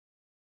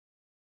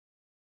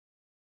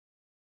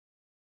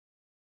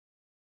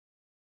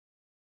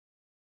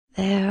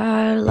There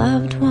are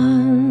loved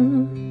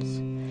ones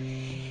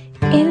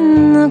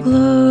in the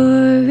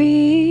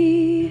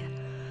glory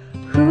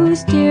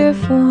whose dear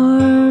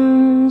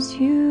forms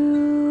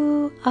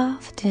you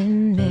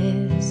often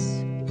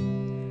miss.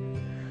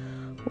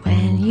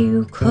 When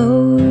you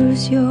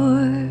close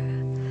your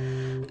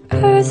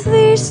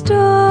earthly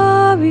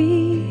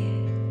story,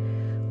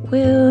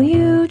 will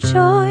you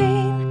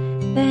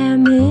join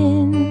them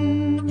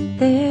in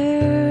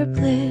their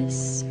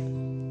bliss?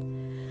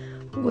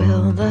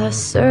 Will the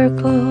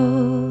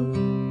circle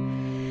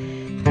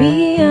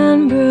be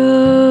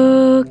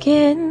unbroken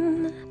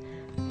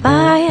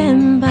by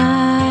and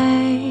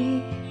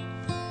by,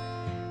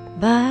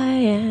 by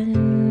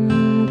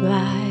and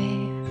by?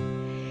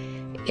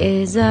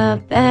 Is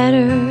a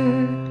better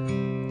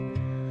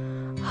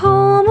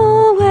home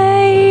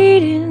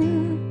awaiting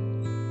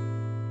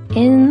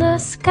in the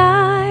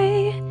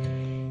sky,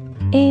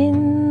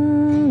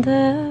 in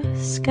the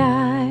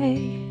sky,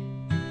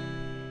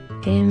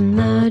 in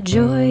the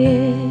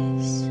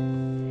joyous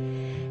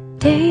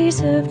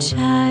days of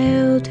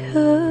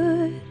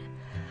childhood.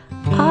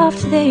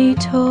 Oft they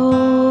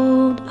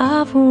told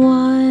of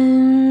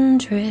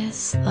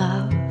wondrous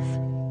love,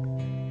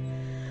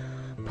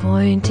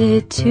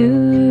 pointed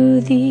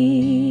to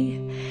the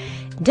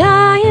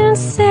dying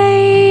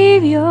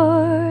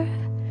Savior.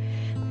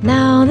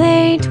 Now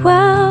they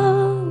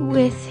dwell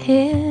with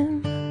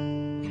him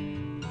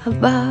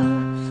above.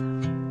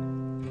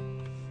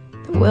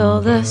 Will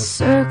the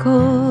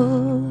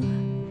circle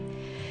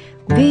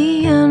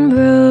be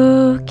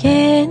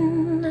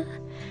unbroken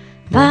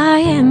by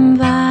and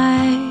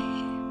by,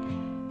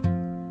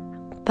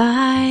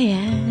 by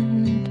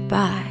and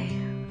by?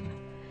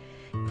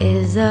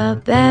 Is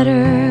a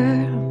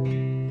better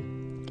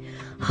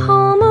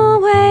home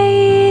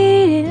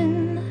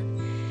awaiting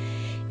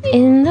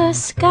in the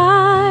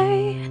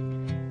sky,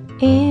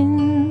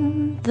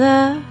 in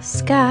the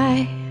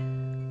sky?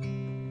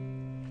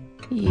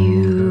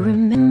 You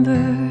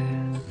remember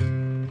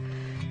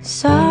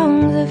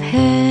songs of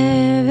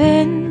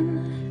heaven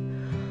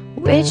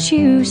which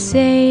you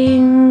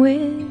sang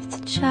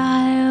with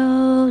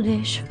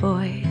childish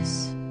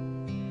voice.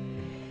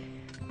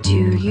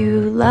 Do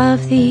you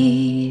love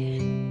the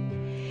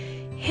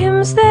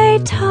hymns they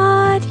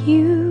taught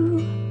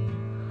you,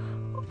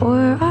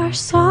 or are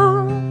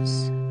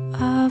songs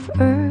of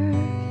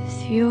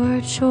earth your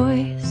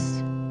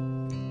choice?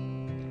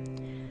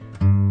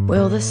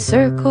 Will the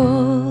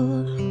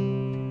circle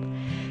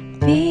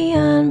be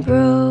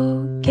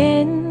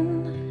unbroken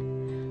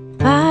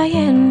by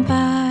and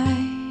by,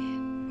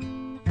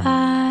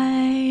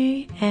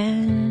 by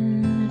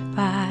and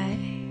by?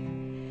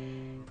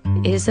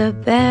 Is a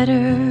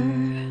better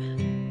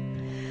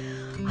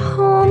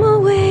home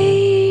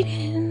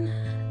awaiting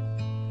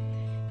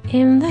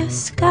in the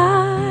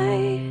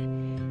sky,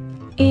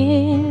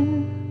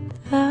 in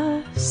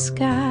the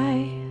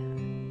sky?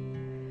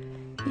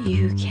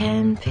 You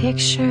can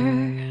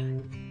picture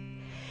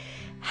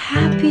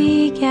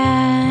happy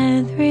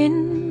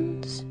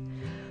gatherings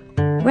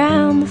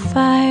round the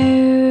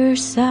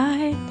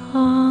fireside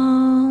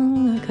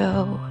long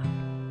ago,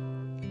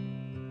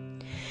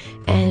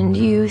 and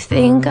you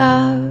think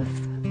of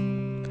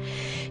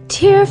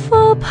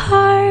tearful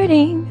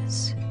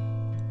partings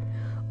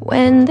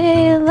when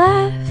they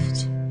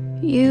left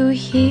you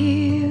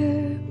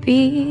here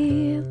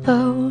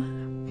below.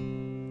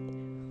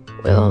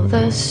 Will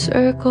the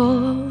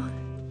circle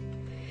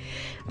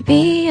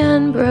be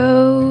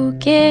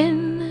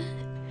unbroken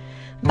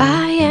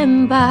by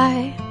and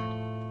by,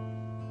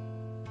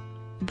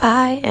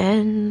 by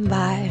and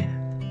by?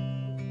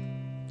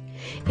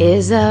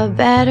 Is a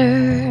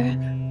better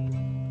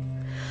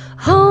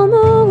home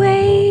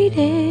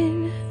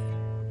awaiting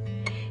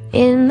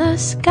in the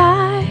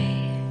sky,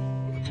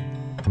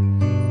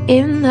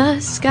 in the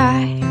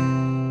sky?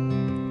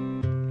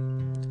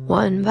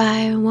 One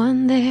by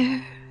one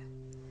there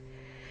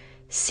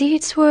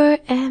seats were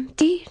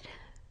emptied,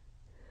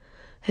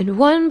 and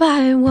one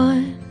by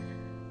one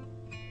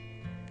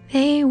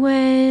they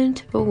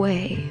went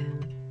away.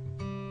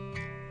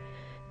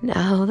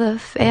 Now the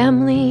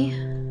family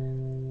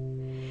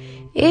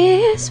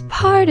is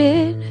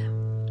parted.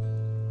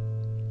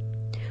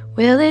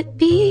 Will it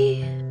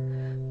be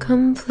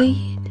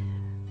complete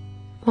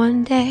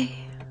one day?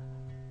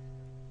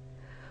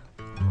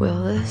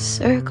 Will the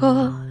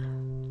circle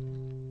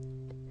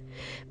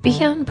be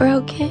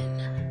unbroken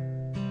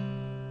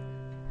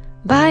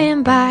by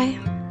and by,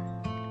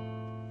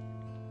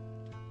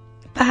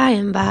 by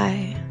and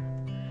by?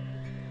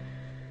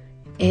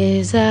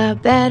 Is a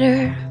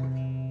better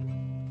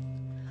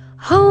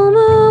home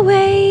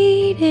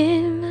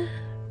awaiting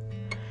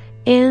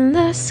in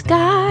the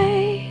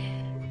sky,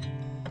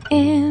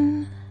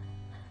 in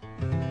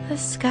the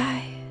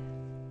sky?